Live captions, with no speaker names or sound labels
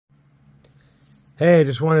Hey,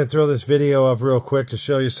 just wanted to throw this video up real quick to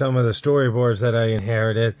show you some of the storyboards that I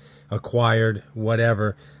inherited, acquired,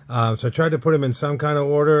 whatever. So I tried to put them in some kind of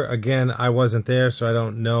order. Again, I wasn't there, so I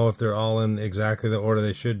don't know if they're all in exactly the order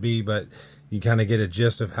they should be, but you kind of get a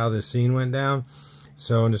gist of how this scene went down.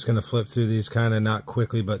 So I'm just going to flip through these kind of not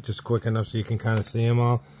quickly, but just quick enough so you can kind of see them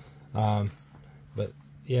all. But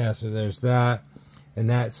yeah, so there's that. And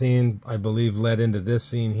that scene, I believe, led into this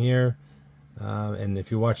scene here. And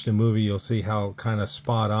if you watch the movie, you'll see how kind of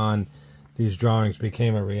spot on these drawings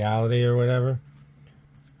became a reality or whatever.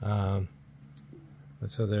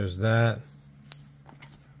 So there's that.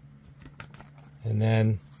 And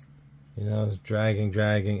then, you know, it's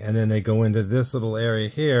dragging. And then they go into this little area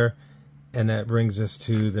here. And that brings us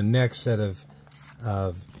to the next set of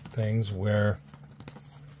things where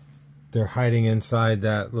they're hiding inside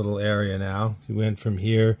that little area now. You went from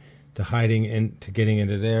here to hiding into getting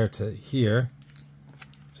into there to here.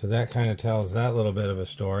 So that kind of tells that little bit of a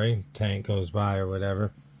story. Tank goes by or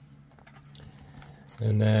whatever.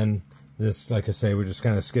 And then this, like I say, we're just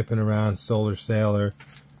kind of skipping around. Solar Sailor.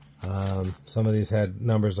 Some of these had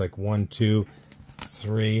numbers like 1, 2,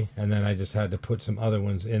 3. And then I just had to put some other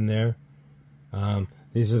ones in there.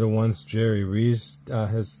 These are the ones Jerry Rees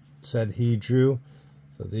has said he drew.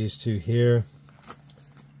 So these two here.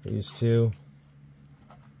 These two.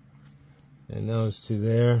 And those two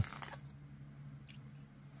there.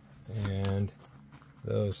 And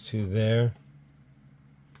those two there.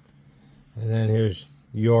 And then here's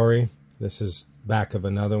Yori. This is back of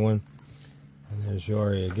another one. And there's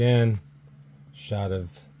Yori again. Shot of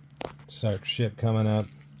Sark's ship coming up.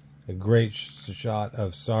 A great shot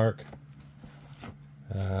of Sark.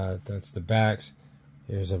 That's the backs.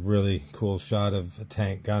 Here's a really cool shot of a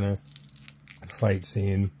tank gunner. Fight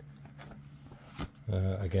scene.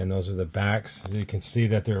 Again, those are the backs. You can see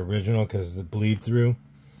that they're original because of the bleed through.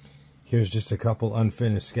 Here's just a couple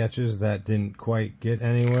unfinished sketches that didn't quite get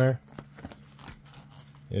anywhere.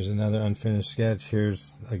 Here's another unfinished sketch.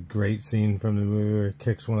 Here's a great scene from the movie where it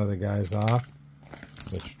kicks one of the guys off.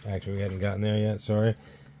 Which, actually, we hadn't gotten there yet, sorry.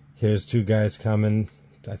 Here's two guys coming.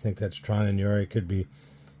 I think that's TRON and Yori. Could be,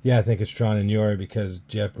 yeah, I think it's TRON and Yori because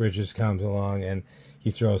Jeff Bridges comes along and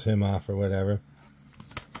he throws him off or whatever.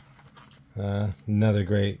 Another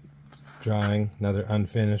great drawing, another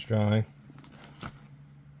unfinished drawing.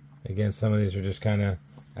 Again, some of these are just kind of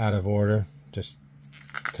out of order, just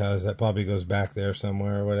because that probably goes back there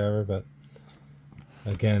somewhere or whatever. But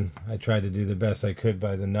again, I tried to do the best I could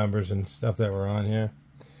by the numbers and stuff that were on here.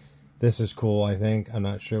 This is cool, I think. I'm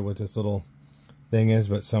not sure what this little thing is,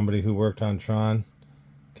 but somebody who worked on TRON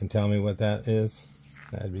can tell me what that is.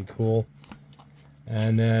 That'd be cool.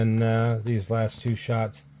 And then these last two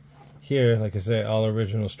shots here, like I say, all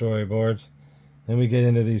original storyboards. Then we get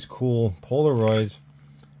into these cool Polaroids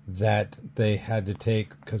that they had to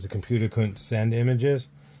take because the computer couldn't send images.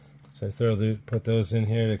 So I put those in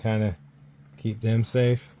here to kind of keep them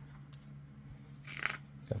safe.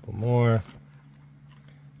 A couple more.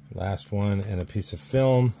 Last one, and a piece of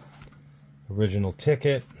film. Original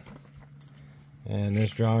ticket. And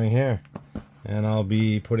this drawing here. And I'll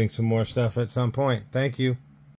be putting some more stuff at some point. Thank you.